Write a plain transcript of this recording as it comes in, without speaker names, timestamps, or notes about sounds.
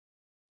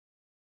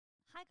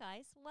Hi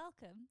guys,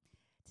 welcome.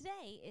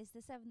 Today is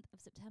the 7th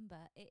of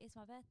September. It is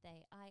my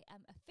birthday. I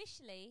am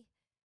officially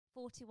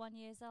 41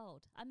 years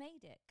old. I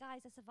made it.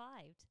 Guys, I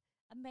survived.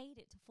 I made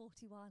it to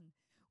 41.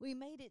 We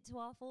made it to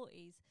our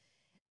 40s.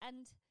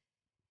 And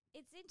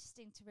it's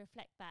interesting to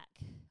reflect back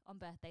on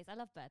birthdays. I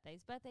love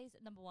birthdays. Birthdays,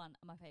 number one,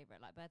 are my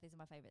favourite. Like, birthdays are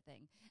my favourite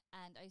thing.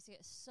 And I used to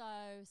get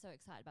so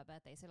excited about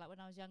birthdays. So, like,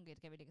 when I was younger, I'd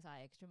get really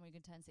excited. Because remember, when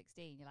you can turn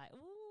 16, you're like,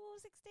 ooh,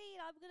 16,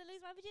 I'm going to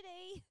lose my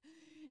virginity.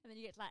 And then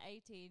you get to, like,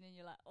 18, and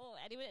you're like, oh,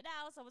 any minute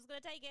now, someone's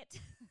going to take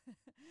it.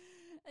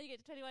 And you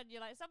get to 21, and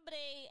you're like,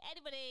 somebody,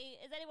 anybody,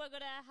 is anyone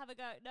going to have a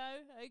go? No?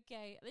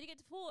 Okay. And then you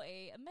get to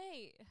 40, and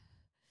mate,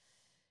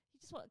 you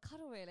just want to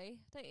cuddle, really,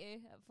 don't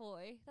you, at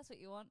 40? That's what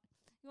you want.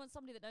 You want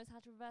somebody that knows how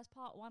to reverse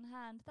part one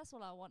hand. That's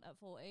all I want at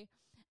 40.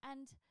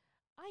 And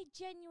I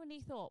genuinely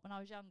thought when I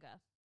was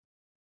younger,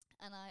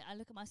 and I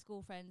look at my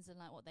school friends and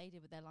like what they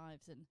did with their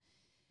lives, and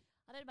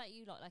I don't know about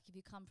you lot, like if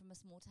you come from a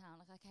small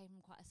town, like I came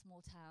from quite a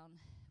small town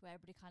where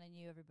everybody kind of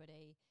knew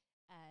everybody,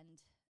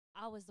 and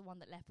I was the one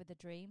that left with a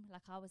dream.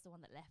 Like I was the one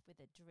that left with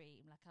a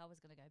dream. Like I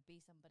was going to go be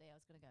somebody. I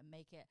was going to go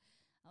make it.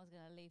 I was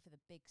going to leave for the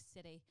big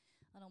city.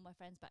 And all my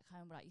friends back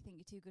home were like, you think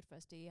you're too good for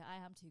us, do you?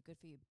 I am too good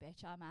for you,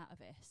 bitch. I'm out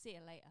of it. See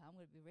you later. I'm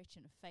going to be rich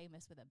and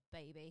famous with a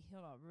baby. You're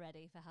not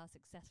ready for how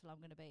successful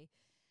I'm going to be.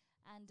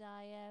 And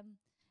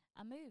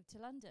I moved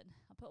to London.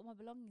 I put all my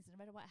belongings in a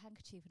red and white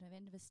handkerchief and the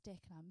end of a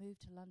stick, and I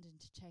moved to London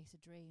to chase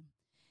a dream.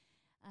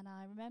 And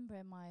I remember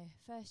in my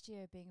first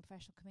year of being a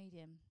professional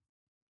comedian,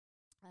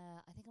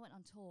 I think I went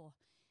on tour,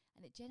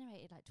 and it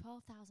generated like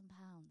 £12,000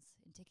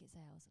 in ticket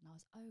sales, and I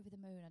was over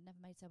the moon. I'd never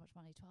made so much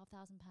money.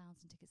 £12,000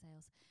 in ticket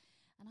sales,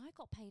 and I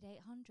got paid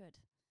 800.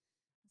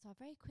 So I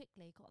very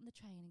quickly got on the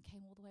train and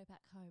came all the way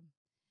back home.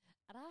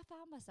 And I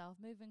found myself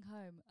moving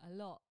home a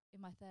lot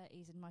in my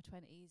 30s and my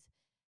 20s,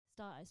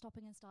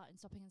 stopping and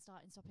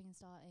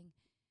starting.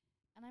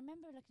 And I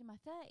remember looking in my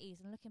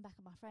 30s and looking back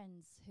at my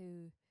friends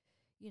who,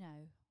 you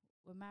know,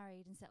 were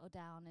married and settled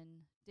down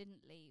and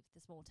didn't leave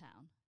the small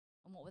town.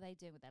 And what were they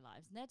doing with their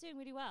lives? And they're doing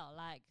really well.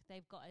 Like,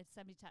 they've got a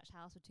semi-detached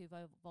house with two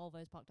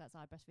Volvos parked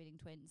outside, breastfeeding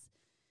twins.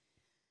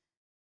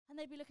 And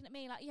they'd be looking at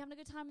me like, you having a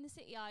good time in the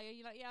city, are you?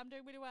 You're like, yeah, I'm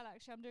doing really well,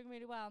 actually. I'm doing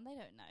really well. And they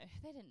don't know.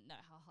 They didn't know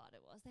how hard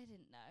it was. They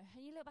didn't know.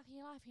 And you look back in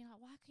your life and you're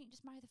like, why couldn't you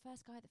just marry the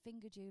first guy that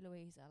fingered you,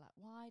 Louisa? Like,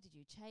 why did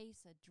you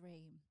chase a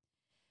dream?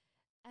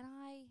 And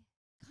I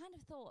kind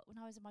of thought when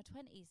I was in my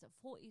 20s that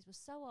 40s was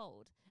so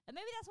old. And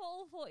maybe that's what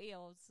all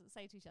 40-year-olds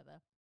say to each other.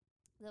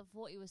 That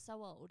 40 was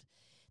so old.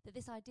 That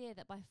this idea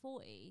that by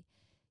 40,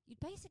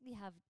 you'd basically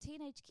have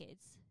teenage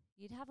kids,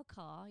 you'd have a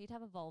car, you'd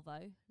have a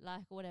Volvo,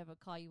 like whatever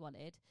car you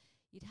wanted,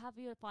 you'd have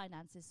your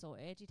finances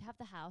sorted, you'd have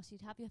the house,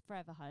 you'd have your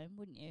forever home,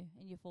 wouldn't you,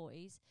 in your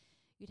 40s?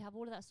 You'd have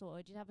all of that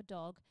sorted, you'd have a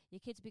dog,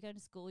 your kids would be going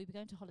to school, you'd be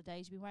going to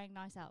holidays, you'd be wearing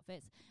nice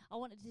outfits. I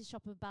wanted to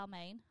shop with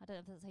Balmain, I don't know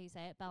if that's how you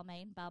say it,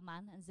 Balmain,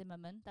 Balmain and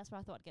Zimmerman. That's where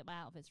I thought I'd get my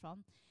outfits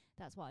from.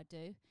 That's what I'd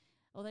do.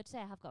 Although today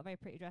I have got a very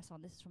pretty dress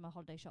on. This is from a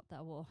holiday shop that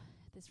I wore.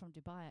 This is from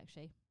Dubai,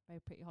 actually.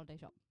 Very pretty holiday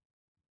shop.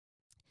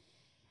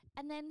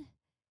 And then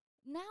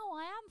now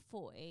I am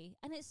 40,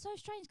 and it's so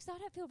strange because I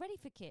don't feel ready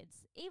for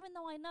kids, even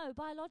though I know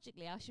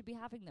biologically I should be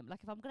having them. Like,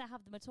 if I'm going to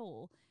have them at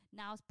all,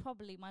 now's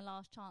probably my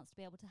last chance to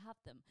be able to have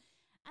them.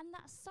 And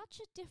that's such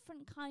a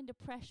different kind of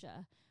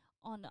pressure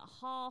on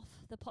half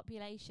the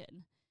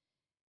population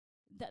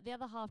that the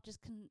other half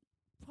just can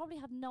probably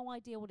have no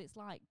idea what it's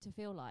like to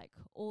feel like,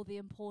 or the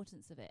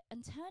importance of it.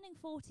 And turning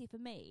 40 for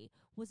me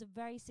was a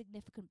very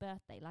significant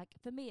birthday. Like,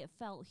 for me, it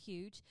felt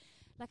huge.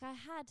 Like, I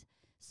had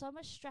so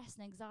much stress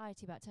and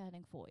anxiety about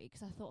turning 40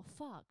 because I thought,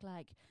 fuck,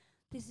 like,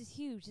 this is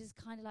huge. This is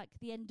kind of like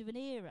the end of an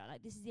era.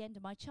 Like, this is the end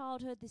of my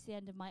childhood. This is the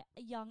end of my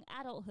young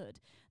adulthood.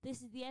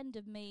 This is the end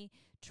of me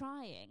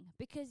trying,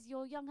 because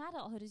your young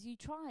adulthood is you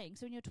trying.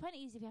 So in your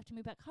 20s, if you have to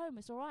move back home,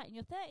 it's all right. In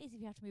your 30s,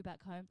 if you have to move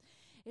back home,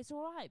 it's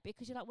all right,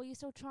 because you're like, well, you're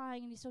still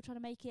trying and you're still trying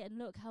to make it. And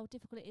look how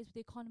difficult it is with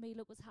the economy.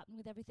 Look what's happening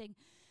with everything.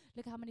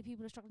 Look how many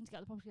people are struggling to get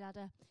up the property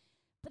ladder.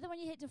 But then when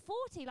you hit to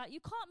 40, like, you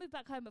can't move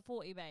back home at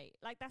 40, mate.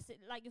 Like, that's it.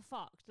 Like, you're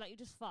fucked. Like, you're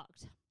just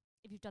fucked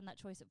if you've done that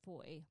choice at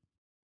 40.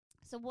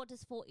 So what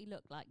does 40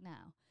 look like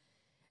now?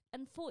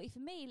 And 40 for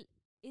me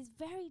is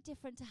very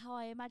different to how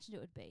I imagined it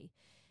would be.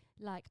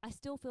 Like, I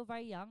still feel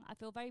very young. I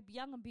feel very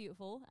young and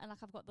beautiful, and like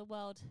I've got the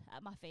world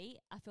at my feet.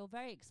 I feel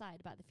very excited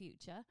about the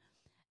future.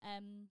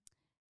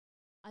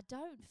 I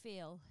don't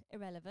feel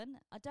irrelevant.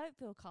 I don't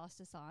feel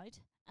cast aside.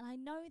 And I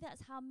know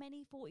that's how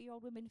many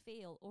 40-year-old women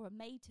feel, or are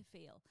made to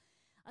feel.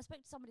 I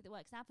spoke to somebody that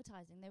works in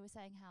advertising. They were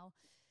saying how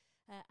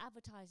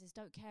advertisers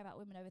don't care about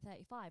women over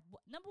 35.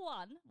 Number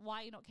one,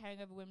 why are you not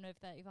caring over women over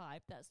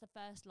 35? That's the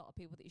first lot of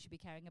people that you should be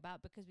caring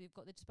about, because we've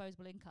got the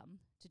disposable income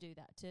to do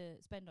that, to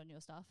spend on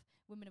your stuff.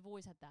 Women have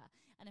always had that.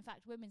 And in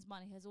fact, women's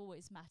money has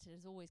always mattered,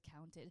 has always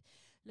counted.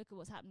 Look at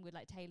what's happened with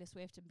like Taylor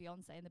Swift and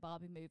Beyonce in the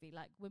Barbie movie.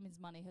 Like, women's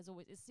money has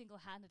always, is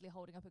single-handedly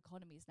holding up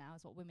economies now,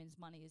 is what women's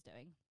money is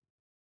doing.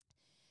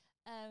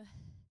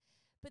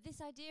 But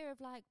this idea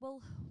of like,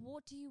 well,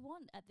 what do you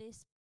want at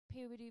this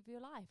period of your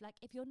life? Like,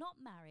 if you're not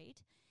married,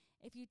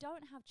 if you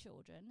don't have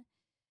children,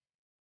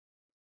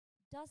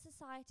 does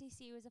society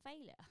see you as a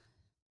failure?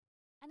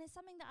 And it's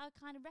something that I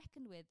kind of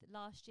reckoned with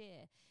last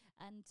year.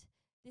 And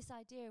this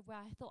idea of where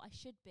I thought I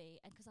should be,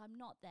 and because I'm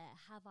not there,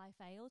 have I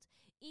failed?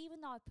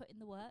 Even though I've put in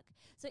the work.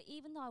 So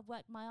even though I've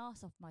worked my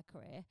ass off my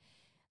career,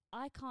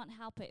 I can't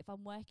help it if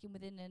I'm working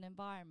within an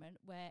environment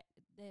where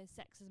there's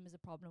sexism is a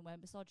problem, where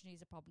misogyny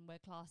is a problem, where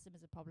classism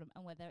is a problem,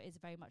 and where there is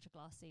very much a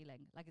glass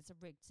ceiling. Like, it's a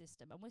rigged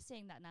system. And we're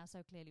seeing that now so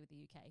clearly with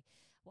the UK,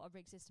 what a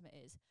rigged system it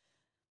is.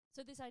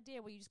 So this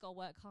idea where you just got to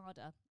work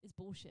harder is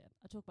bullshit.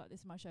 I talk about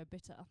this in my show,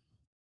 Bitter.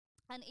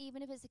 And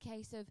even if it's a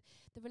case of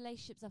the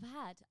relationships I've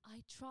had,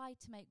 I tried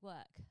to make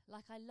work.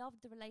 Like, I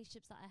loved the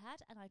relationships that I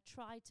had, and I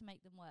tried to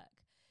make them work.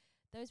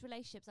 Those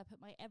relationships I put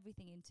my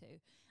everything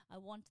into. I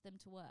wanted them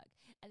to work.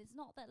 And it's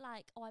not that,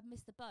 like, oh, I've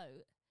missed the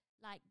boat.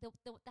 Like, there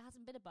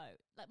hasn't been a boat.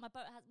 Like,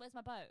 where's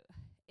my boat?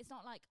 It's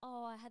not like,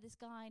 oh, I had this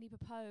guy and he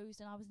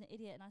proposed and I was an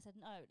idiot and I said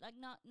no. Like,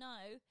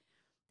 no.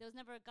 There was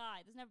never a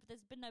guy.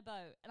 There's been no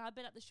boat. And I've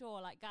been at the shore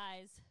like,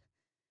 guys,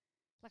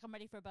 like, I'm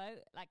ready for a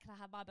boat. Like, can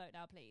I have my boat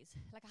now, please?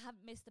 Like, I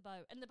haven't missed the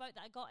boat. And the boat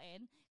that I got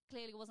in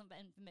clearly wasn't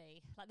meant for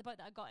me. Like, the boat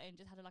that I got in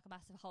just had like a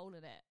massive hole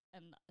in it.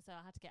 And so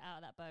I had to get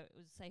out of that boat. It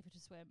was safer to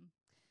swim.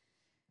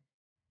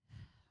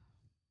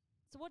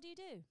 So what do you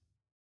do?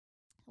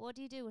 What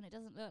do you do when it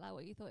doesn't look like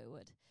what you thought it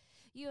would?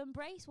 You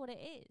embrace what it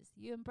is.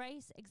 You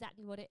embrace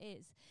exactly what it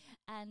is.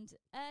 And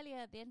earlier,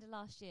 at the end of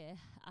last year,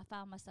 I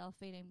found myself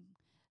feeling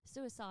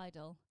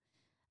suicidal,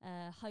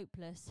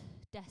 hopeless,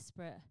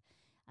 desperate,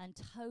 and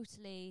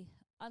totally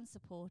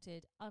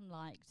unsupported,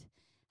 unliked,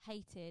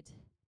 hated.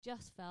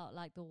 Just felt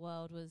like the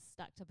world was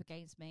stacked up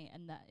against me,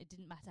 and that it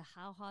didn't matter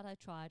how hard I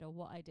tried or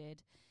what I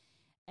did.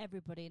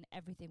 Everybody and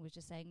everything was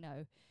just saying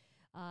no.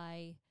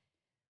 I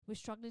was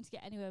struggling to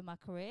get anywhere in my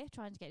career,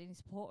 trying to get any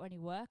support or any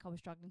work. I was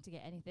struggling to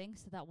get anything,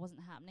 so that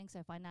wasn't happening.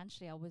 So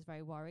financially, I was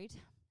very worried.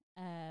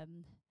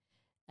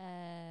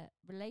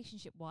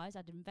 Relationship-wise,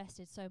 I'd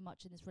invested so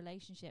much in this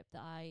relationship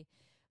that I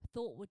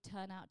thought would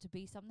turn out to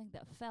be something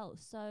that felt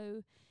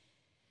so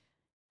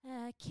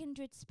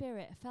kindred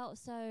spirit, felt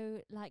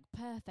so like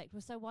perfect,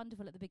 was so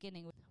wonderful at the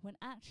beginning, when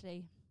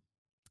actually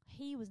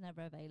he was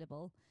never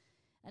available.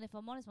 And if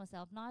I'm honest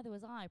myself, neither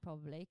was I,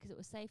 probably, because it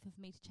was safer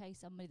for me to chase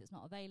somebody that's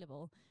not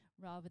available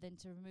rather than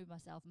to remove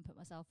myself and put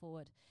myself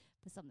forward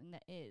for something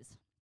that is.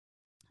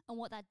 And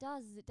what that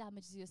does is it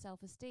damages your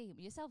self-esteem.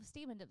 Your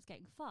self-esteem ends up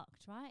getting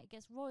fucked, right? It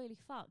gets royally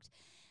fucked.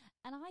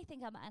 And I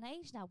think I'm at an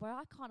age now where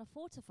I can't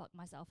afford to fuck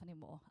myself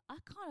anymore. I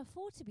can't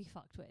afford to be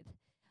fucked with.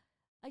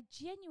 I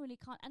genuinely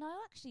can't. And I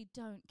actually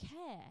don't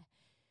care.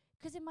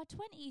 Because in my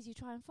 20s, you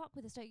try and fuck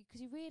with us, don't you?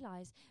 Because you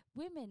realise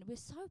women, we're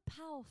so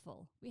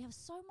powerful. We have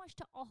so much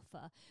to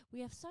offer. We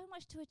have so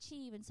much to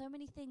achieve and so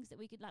many things that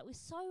we could, like, we're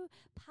so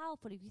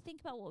powerful. If you think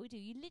about what we do,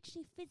 you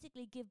literally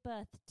physically give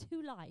birth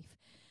to life.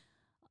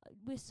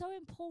 We're so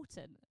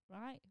important,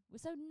 right? We're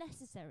so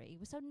necessary.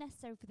 We're so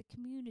necessary for the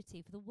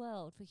community, for the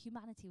world, for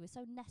humanity. We're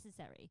so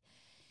necessary.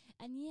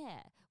 And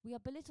yeah, we are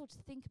belittled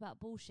to think about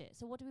bullshit.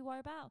 So what do we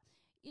worry about?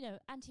 You know,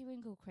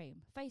 anti-wrinkle cream,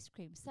 face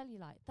cream,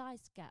 cellulite,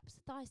 thighs gaps,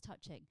 thighs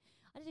touching.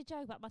 I did a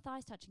joke about my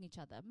thighs touching each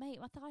other.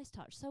 Mate, my thighs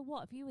touch. So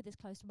what? If you were this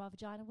close to my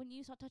vagina, wouldn't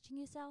you start touching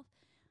yourself?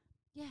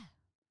 Yeah.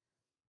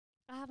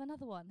 I have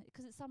another one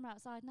because it's summer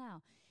outside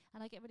now.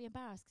 And I get really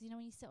embarrassed because, you know,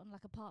 when you sit on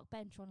like a park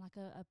bench or on like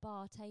a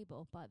bar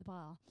table by the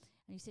bar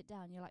and you sit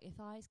down, you're like, your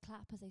thighs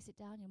clap as they sit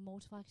down. You're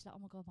mortified. You're like,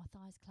 oh my God, my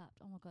thighs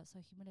clapped. Oh my God, it's so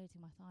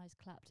humiliating. My thighs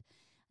clapped.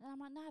 And I'm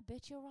like, nah,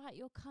 bitch, you're right.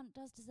 Your cunt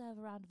does deserve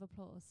a round of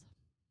applause.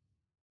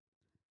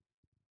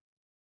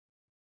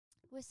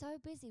 We're so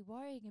busy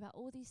worrying about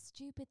all these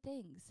stupid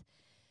things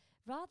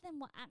rather than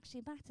what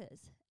actually matters.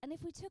 And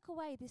if we took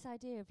away this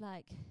idea of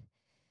like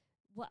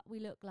what we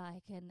look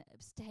like and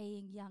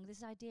staying young,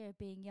 this idea of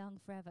being young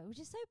forever, which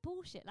is so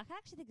bullshit. Like, I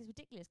actually think it's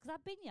ridiculous because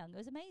I've been young. It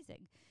was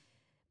amazing.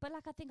 But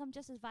like, I think I'm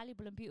just as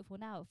valuable and beautiful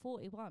now at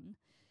 41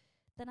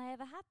 than I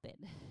ever have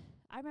been.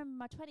 I remember in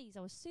my 20s,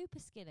 I was super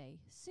skinny,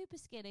 super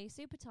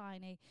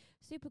tiny,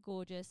 super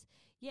gorgeous.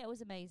 Yeah, it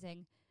was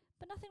amazing.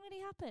 But nothing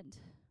really happened.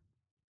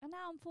 And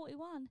now I'm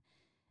 41.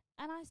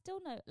 And I still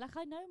know, like,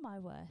 I know my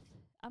worth.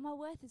 And my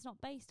worth is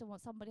not based on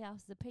what somebody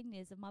else's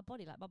opinion is of my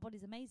body. Like, my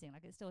body's amazing.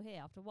 Like, it's still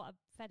here after what I've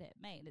fed it,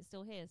 mate. And it's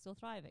still here, it's still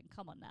thriving.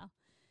 Come on now.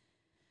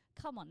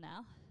 Come on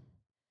now.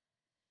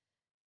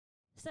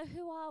 So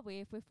who are we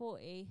if we're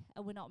 40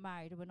 and we're not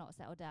married and we're not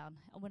settled down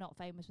and we're not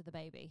famous with a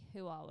baby?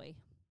 Who are we?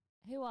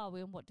 Who are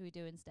we and what do we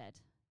do instead?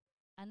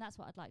 And that's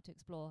what I'd like to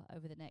explore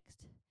over the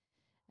next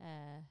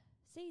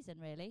season,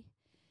 really,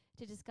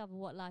 to discover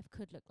what life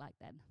could look like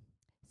then.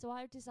 So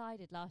I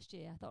decided last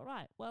year, I thought,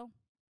 right, well,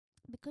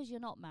 because you're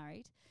not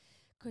married,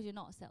 because you're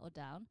not settled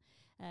down,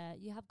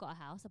 you have got a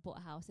house. I bought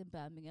a house in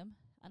Birmingham,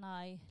 and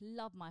I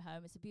love my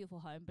home. It's a beautiful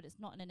home, but it's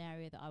not in an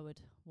area that I would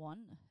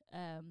want.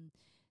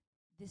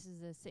 This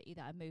is a city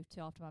that I moved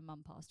to after my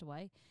mum passed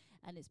away,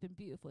 and it's been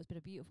beautiful. It's been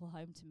a beautiful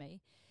home to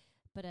me.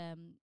 But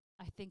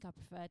I think I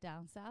prefer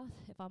down south,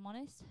 if I'm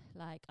honest.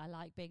 Like, I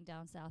like being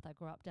down south. I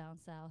grew up down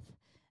south.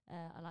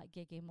 I like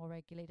gigging more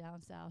regularly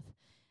down south.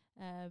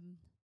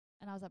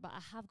 And I was like, but I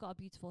have got a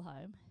beautiful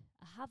home.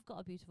 I have got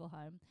a beautiful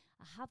home.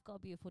 I have got a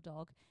beautiful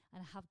dog.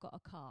 And I have got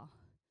a car.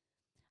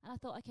 And I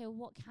thought, okay, well,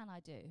 what can I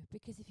do?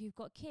 Because if you've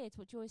got kids,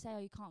 what do you always say? Oh,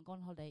 you can't go on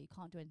holiday. You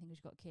can't do anything because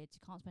you've got kids.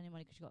 You can't spend any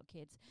money because you've got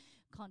kids.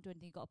 You can't do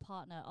anything. You've got a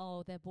partner.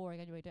 Oh, they're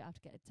boring anyway. You don't have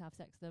to get to have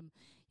sex with them.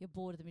 You're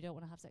bored of them. You don't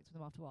want to have sex with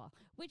them after a while.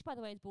 Which, by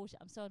the way, is bullshit.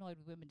 I'm so annoyed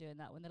with women doing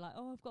that when they're like,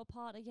 oh, I've got a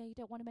partner. Yeah, you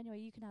don't want him anyway.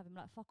 You can have him.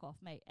 Like, fuck off,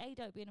 mate. A,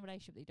 don't be in a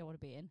relationship that you don't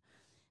want to be in.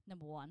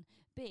 Number one.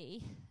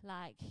 B,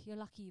 like, you're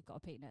lucky you've got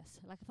a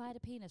penis. Like, if I had a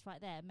penis right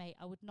there, mate,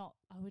 I would not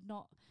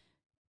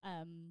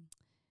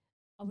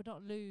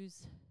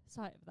lose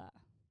sight of that.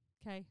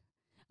 Okay?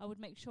 I would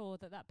make sure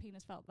that that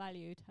penis felt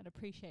valued and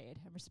appreciated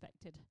and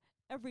respected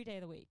every day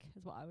of the week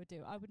is what I would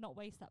do. I would not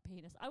waste that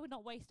penis. I would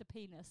not waste a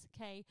penis,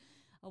 okay?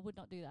 I would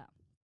not do that.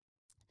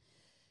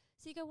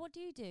 So you go, what do?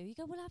 You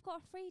go, well, I've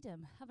got a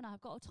freedom, haven't I?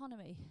 I've got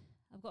autonomy.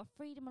 I've got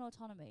freedom and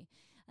autonomy.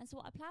 And so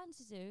what I planned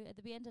to do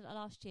at the end of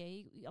last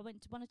year, I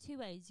went to one of two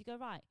ways. You go,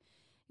 right,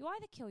 you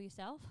either kill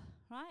yourself,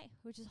 right,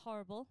 which is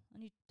horrible,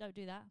 and you don't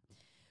do that,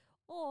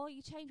 or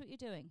you change what you're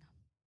doing.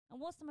 And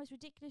what's the most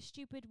ridiculous,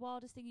 stupid,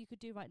 wildest thing you could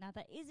do right now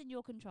that is in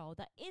your control,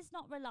 that is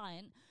not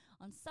reliant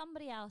on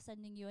somebody else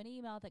sending you an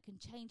email that can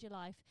change your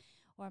life,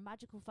 or a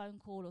magical phone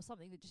call, or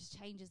something that just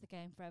changes the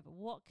game forever?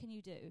 What can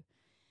you do?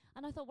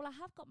 And I thought, well, I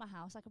have got my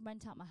house. I can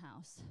rent out my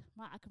house.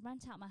 Right, I can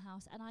rent out my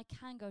house and I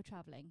can go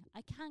travelling.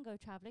 I can go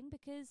travelling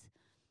because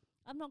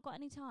I've not got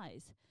any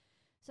ties.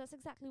 So that's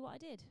exactly what I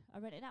did. I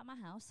rented out my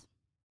house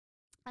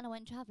and I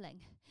went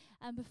travelling.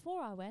 And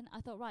before I went, I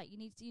thought, right, you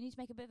need to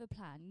make a bit of a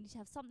plan. You need to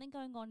have something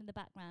going on in the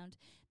background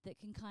that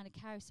can kind of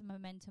carry some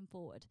momentum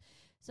forward.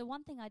 So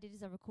one thing I did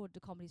is I recorded a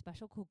comedy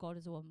special called God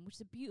is a Woman, which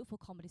is a beautiful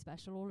comedy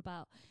special all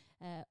about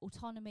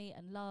autonomy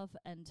and love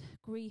and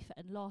grief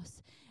and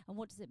loss. And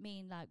what does it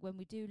mean, like, when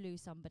we do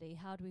lose somebody,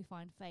 how do we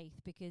find faith?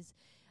 Because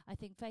I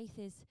think faith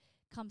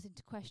comes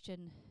into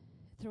question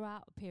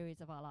throughout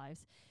periods of our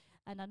lives.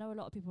 And I know a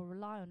lot of people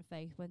rely on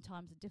faith when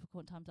times are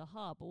difficult and times are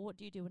hard. But what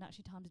do you do when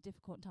actually times are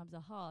difficult and times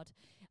are hard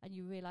and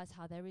you realise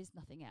how there is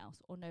nothing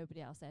else or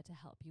nobody else there to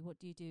help you? What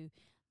do you do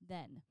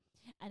then?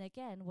 And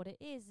again, what it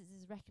is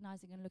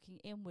recognising and looking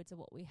inwards at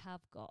what we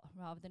have got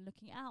rather than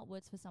looking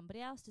outwards for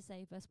somebody else to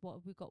save us,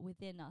 what we've got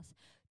within us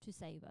to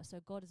save us. So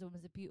God is a Woman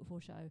is a beautiful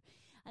show.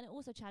 And it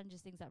also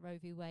challenges things like Roe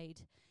v. Wade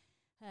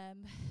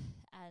and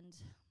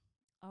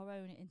our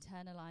own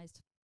internalised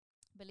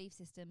belief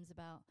systems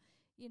about,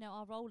 you know,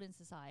 our role in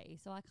society.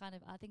 So I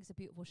think it's a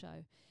beautiful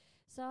show.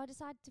 So I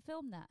decided to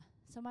film that.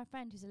 So my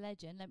friend, who's a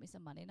legend, lent me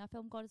some money, and I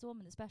filmed God is a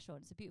Woman, the special.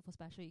 And it's a beautiful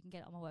special. You can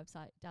get it on my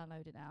website,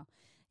 download it now.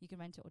 You can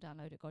rent it or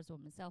download it. God is a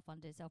Woman,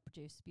 self-funded,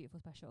 self-produced, beautiful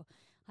special.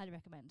 Highly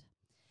recommend.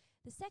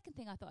 The second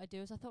thing I thought I'd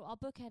do is I thought I'll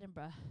book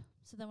Edinburgh.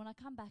 So then when I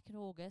come back in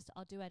August,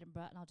 I'll do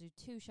Edinburgh and I'll do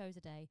 2 shows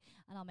a day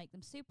and I'll make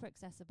them super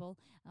accessible.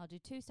 And I'll do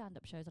 2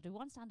 stand-up shows. I'll do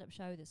one stand-up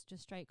show that's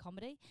just straight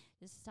comedy.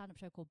 There's a stand-up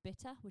show called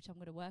Bitter, which I'm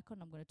going to work on.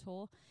 I'm going to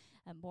tour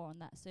and more on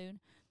that soon.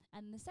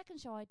 And the second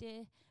show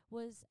idea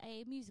was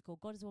a musical,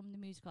 God is a Woman, the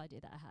musical idea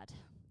that I had.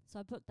 So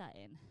I booked that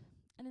in.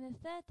 And then the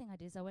third thing I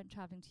did is I went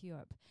travelling to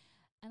Europe.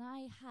 And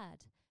I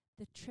had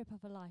the trip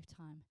of a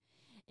lifetime.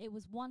 It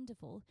was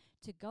wonderful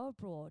to go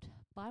abroad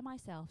by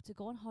myself, to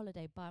go on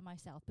holiday by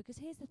myself. Because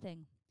here's the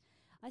thing.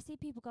 I see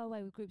people go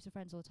away with groups of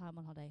friends all the time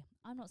on holiday.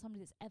 I'm not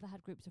somebody that's ever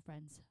had groups of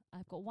friends.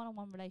 I've got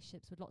one-on-one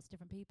relationships with lots of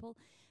different people,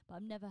 but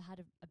I've never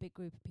had a big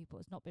group of people.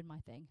 It's not been my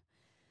thing.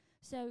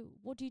 So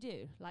what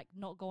do? Like,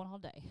 not go on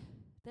holiday?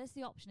 There's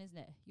the option, isn't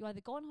it? You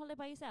either go on holiday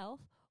by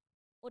yourself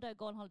or don't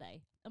go on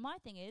holiday. And my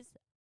thing is,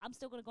 I'm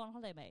still going to go on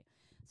holiday, mate.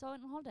 So I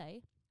went on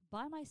holiday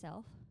by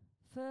myself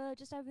for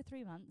just over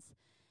 3 months.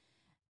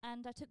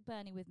 And I took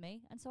Bernie with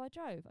me, and so I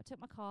drove. I took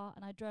my car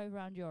and I drove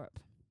around Europe.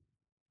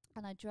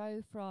 And I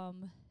drove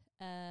from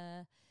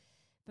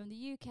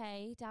the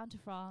UK down to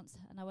France,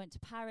 and I went to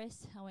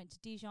Paris, I went to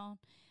Dijon,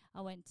 I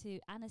went to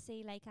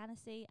Annecy, Lake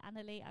Annecy,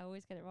 Annecy, I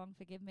always get it wrong,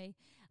 forgive me.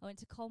 I went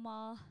to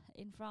Colmar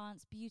in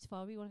France, beautiful.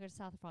 I really want to go to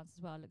south of France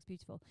as well, it looks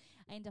beautiful.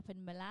 I ended up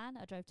in Milan,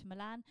 I drove to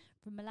Milan.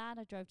 From Milan,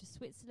 I drove to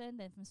Switzerland,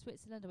 then from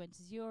Switzerland, I went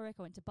to Zurich,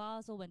 I went to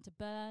Basel, went to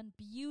Bern.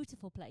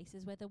 Beautiful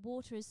places where the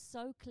water is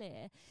so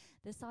clear,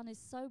 the sun is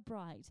so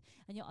bright,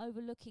 and you're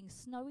overlooking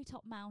snowy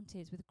top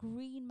mountains with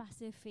green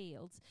massive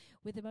fields,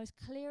 with the most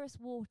clearest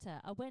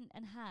water. I went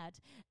and had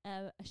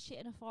a shit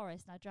in a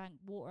forest, and I drank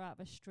water out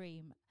of a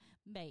stream.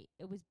 Mate,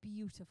 it was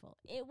beautiful.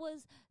 It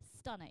was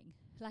stunning.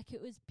 Like,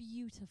 it was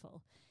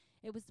beautiful.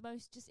 It was the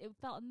most it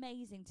felt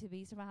amazing to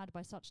be surrounded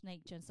by such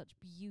nature and such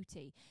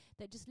beauty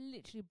that just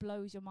literally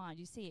blows your mind.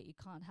 You see it, you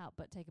can't help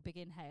but take a big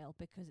inhale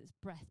because it's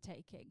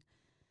breathtaking.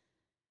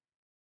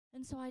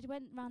 And so I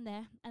went around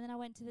there, and then I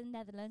went to the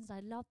Netherlands. I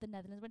loved the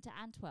Netherlands. Went to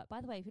Antwerp.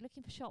 By the way, if you're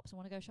looking for shops and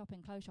want to go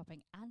shopping, clothes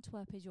shopping,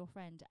 Antwerp is your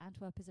friend.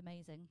 Antwerp is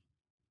amazing.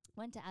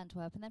 Went to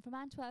Antwerp, and then from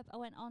Antwerp I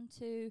went on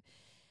to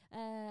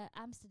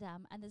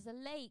Amsterdam, and there's a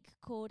lake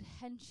called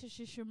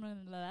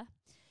Henschemmerle,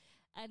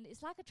 and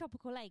it's like a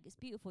tropical lake. It's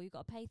beautiful. You've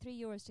got to pay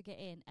 €3 to get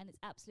in, and it's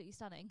absolutely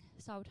stunning.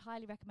 So I would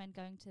highly recommend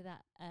going to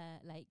that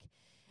lake.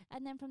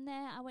 And then from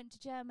there I went to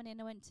Germany,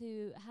 and I went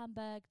to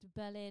Hamburg, to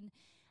Berlin,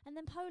 and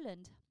then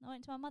Poland. I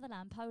went to my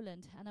motherland,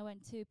 Poland, and I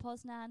went to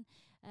Poznan,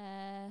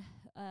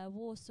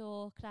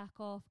 Warsaw,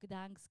 Krakow,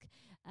 Gdansk,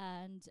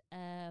 and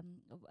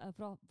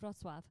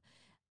Wrocław.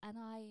 And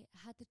I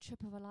had the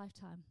trip of a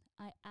lifetime.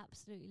 I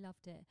absolutely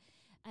loved it.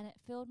 And it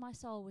filled my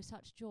soul with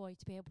such joy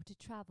to be able to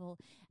travel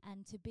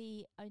and to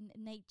be in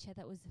nature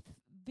that was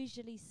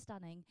visually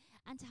stunning,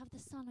 and to have the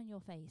sun on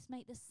your face.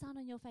 Mate, the sun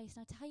on your face.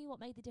 And I tell you what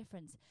made the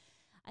difference.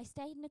 I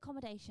stayed in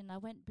accommodation. I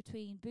went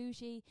between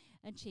bougie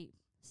and cheap.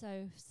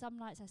 So some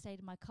nights I stayed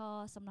in my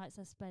car. Some nights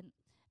I spent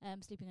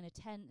sleeping in a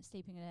tent,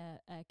 sleeping in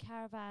a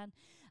caravan.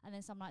 And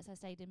then some nights I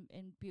stayed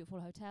in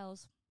beautiful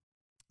hotels.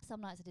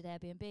 Some nights I did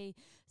Airbnb.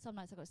 Some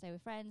nights I got to stay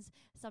with friends.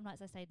 Some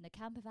nights I stayed in a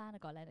camper van. I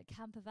got a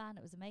camper van.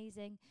 It was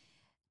amazing.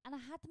 And I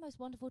had the most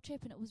wonderful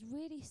trip, and it was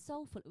really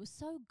soulful. It was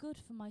so good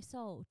for my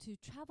soul to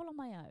travel on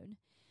my own,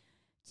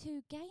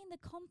 to gain the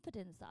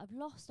confidence that I've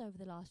lost over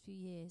the last few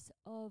years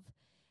of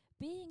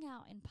being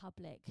out in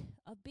public,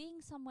 of being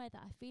somewhere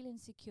that I feel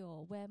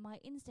insecure, where my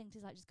instinct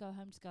is like, just go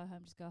home, just go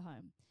home, just go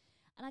home.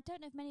 And I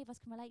don't know if many of us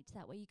can relate to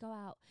that, where you go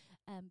out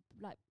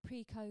like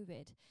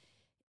pre-COVID,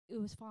 it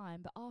was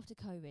fine, but after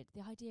COVID,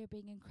 the idea of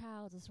being in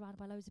crowds or surrounded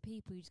by loads of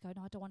people, you just go,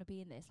 no, I don't want to be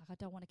in this. Like, I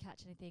don't want to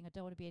catch anything. I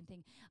don't want to be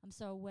anything. I'm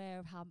so aware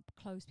of how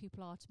close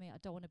people are to me. I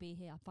don't want to be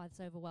here. I find this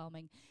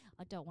overwhelming.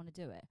 I don't want to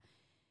do it.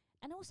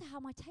 And also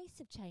how my tastes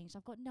have changed.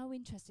 I've got no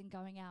interest in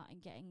going out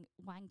and getting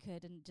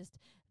wankered and just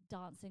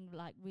dancing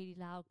like really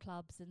loud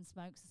clubs and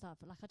smokes and stuff.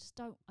 But like,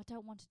 I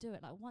don't want to do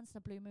it. Like, once in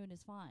a blue moon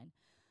is fine.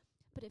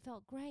 But it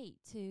felt great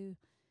to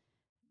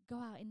go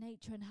out in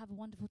nature and have a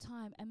wonderful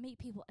time and meet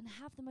people and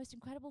have the most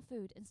incredible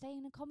food and stay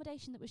in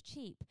accommodation that was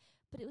cheap,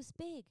 but it was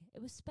big,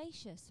 it was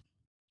spacious.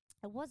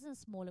 It wasn't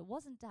small, it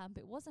wasn't damp,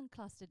 it wasn't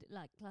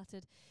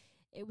cluttered.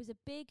 It was a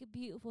big,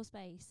 beautiful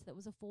space that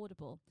was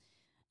affordable.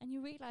 And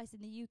you realise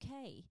in the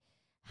UK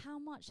how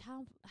much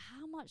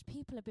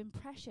people have been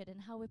pressured,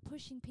 and how we're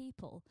pushing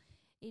people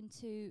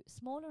into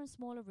smaller and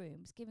smaller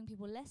rooms, giving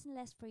people less and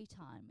less free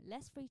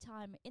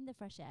time in the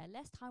fresh air,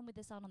 less time with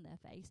the sun on their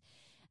face,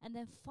 and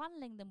then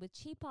funneling them with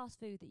cheap-ass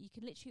food that you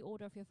can literally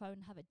order off your phone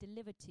and have it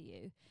delivered to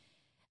you.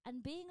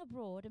 And being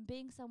abroad and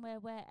being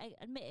somewhere where,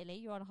 admittedly,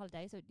 you're on a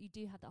holiday, so you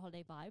do have that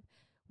holiday vibe,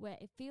 where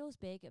it feels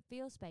big, it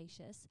feels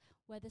spacious,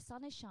 where the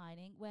sun is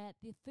shining, where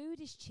the food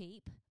is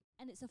cheap,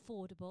 and it's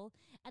affordable,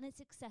 and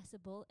it's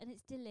accessible, and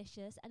it's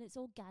delicious, and it's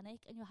organic,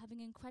 and you're having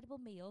incredible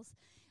meals,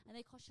 and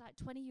they cost you like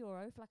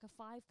 €20 for like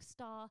a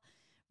 5-star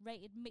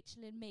rated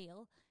Michelin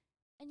meal.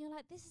 And you're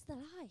like, this is the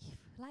life.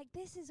 Like,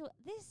 this is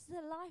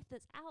the life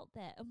that's out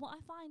there. And what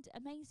I find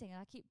amazing, and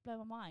I keep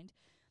blowing my mind,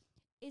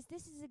 is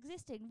this is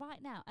existing right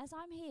now. As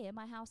I'm here in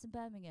my house in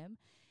Birmingham,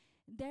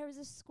 there is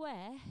a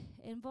square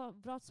in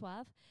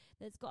Wrocław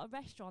that's got a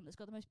restaurant that's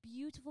got the most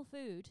beautiful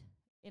food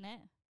in it,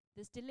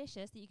 that's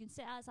delicious, that you can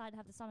sit outside and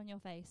have the sun on your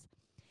face.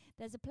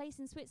 There's a place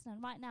in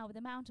Switzerland right now with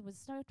a mountain, with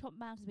snow-topped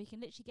mountains, where you can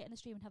literally get in the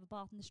stream and have a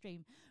bath in the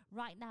stream.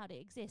 Right now, it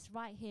exists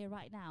right here,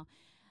 right now.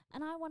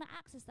 And I want to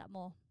access that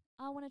more.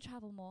 I want to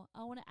travel more.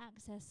 I want to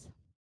access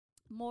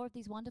more of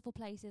these wonderful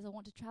places. I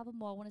want to travel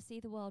more. I want to see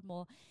the world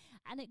more.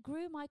 And it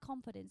grew my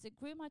confidence. It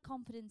grew my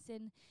confidence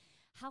in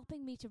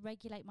helping me to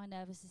regulate my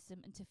nervous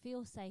system and to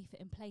feel safe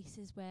in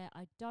places where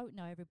I don't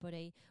know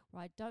everybody,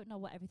 where I don't know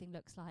what everything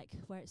looks like,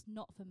 where it's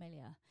not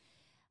familiar.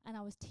 And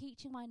I was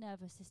teaching my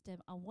nervous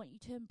system, I want you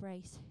to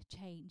embrace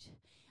change.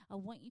 I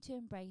want you to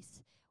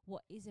embrace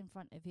what is in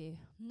front of you,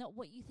 not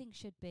what you think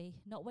should be,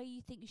 not where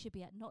you think you should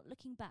be at, not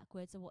looking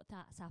backwards at what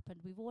that's happened.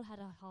 We've all had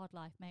a hard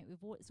life, mate.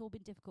 It's all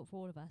been difficult for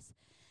all of us.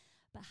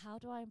 But how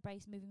do I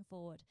embrace moving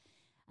forward?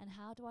 And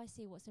how do I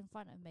see what's in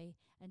front of me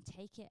and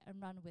take it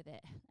and run with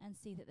it and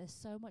see that there's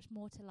so much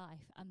more to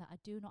life, and that I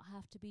do not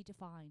have to be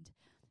defined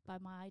by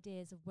my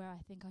ideas of where I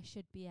think I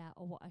should be at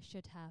or what I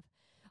should have.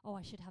 Oh,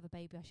 I should have a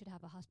baby, I should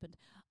have a husband.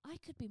 I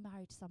could be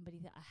married to somebody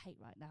that I hate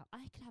right now.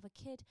 I could have a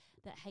kid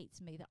that hates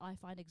me, that I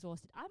find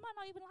exhausted. I might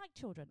not even like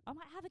children. I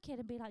might have a kid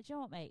and be like, do you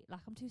know what, mate? Like,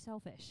 I'm too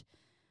selfish.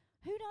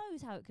 Who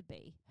knows how it could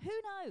be? Who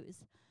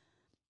knows?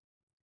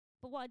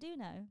 But what I do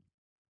know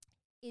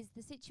is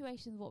the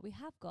situation of what we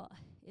have got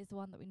is the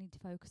one that we need to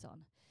focus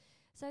on.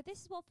 So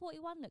this is what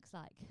 41 looks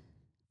like.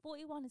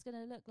 41 is going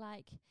to look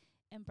like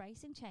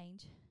embracing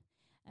change,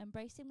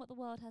 embracing what the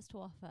world has to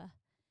offer,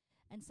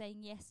 and saying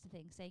yes to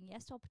things, saying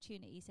yes to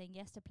opportunities, saying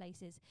yes to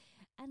places,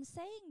 and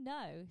saying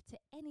no to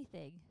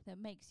anything that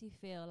makes you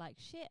feel like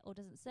shit or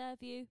doesn't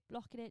serve you,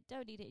 blocking it,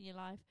 don't need it in your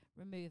life,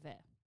 remove it.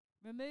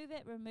 Remove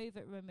it, remove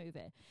it, remove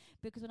it.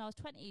 Because when I was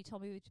 20, you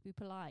told me to be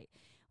polite.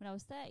 When I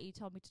was 30, you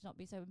told me to not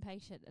be so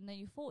impatient. And then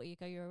you're 40, you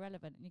go, you're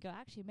irrelevant. And you go,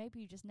 actually, maybe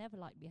you just never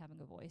liked me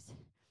having a voice.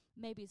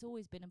 Maybe it's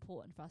always been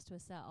important for us to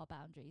assert our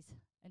boundaries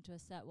and to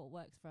assert what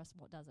works for us and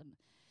what doesn't.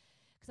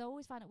 Because I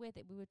always find it weird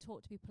that we were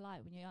taught to be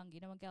polite when you're young.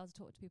 You know, when girls are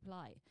taught to be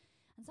polite.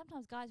 And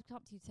sometimes guys will come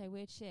up to you and say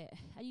weird shit.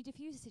 And you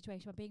diffuse the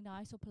situation by being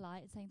nice or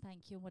polite and saying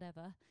thank you and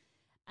whatever.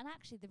 And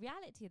actually, the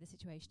reality of the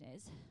situation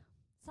is,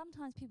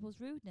 sometimes people's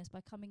rudeness by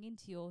coming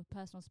into your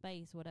personal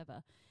space or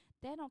whatever,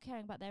 they're not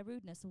caring about their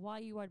rudeness. So why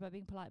are you worried about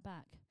being polite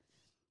back?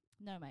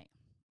 No, mate.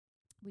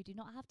 We do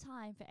not have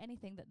time for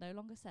anything that no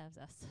longer serves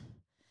us.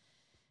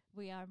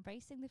 We are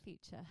embracing the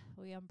future.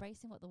 We are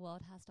embracing what the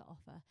world has to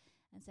offer.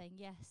 and saying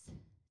yes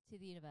to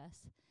the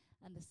universe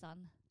and the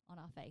sun on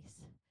our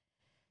face.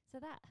 So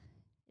that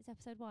is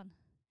episode 1.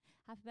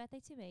 Happy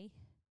birthday to me.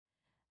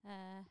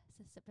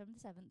 So September the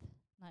 7th,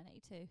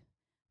 1982,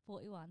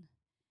 41.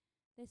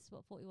 This is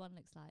what 41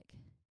 looks like.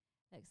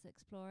 Let's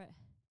explore it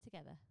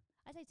together.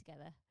 I say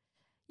together.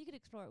 You could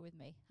explore it with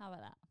me. How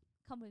about that?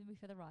 Come with me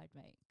for the ride,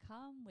 mate.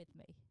 Come with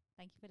me.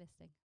 Thank you for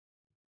listening.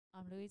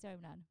 I'm Louise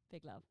Omnan.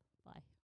 Big love. Bye.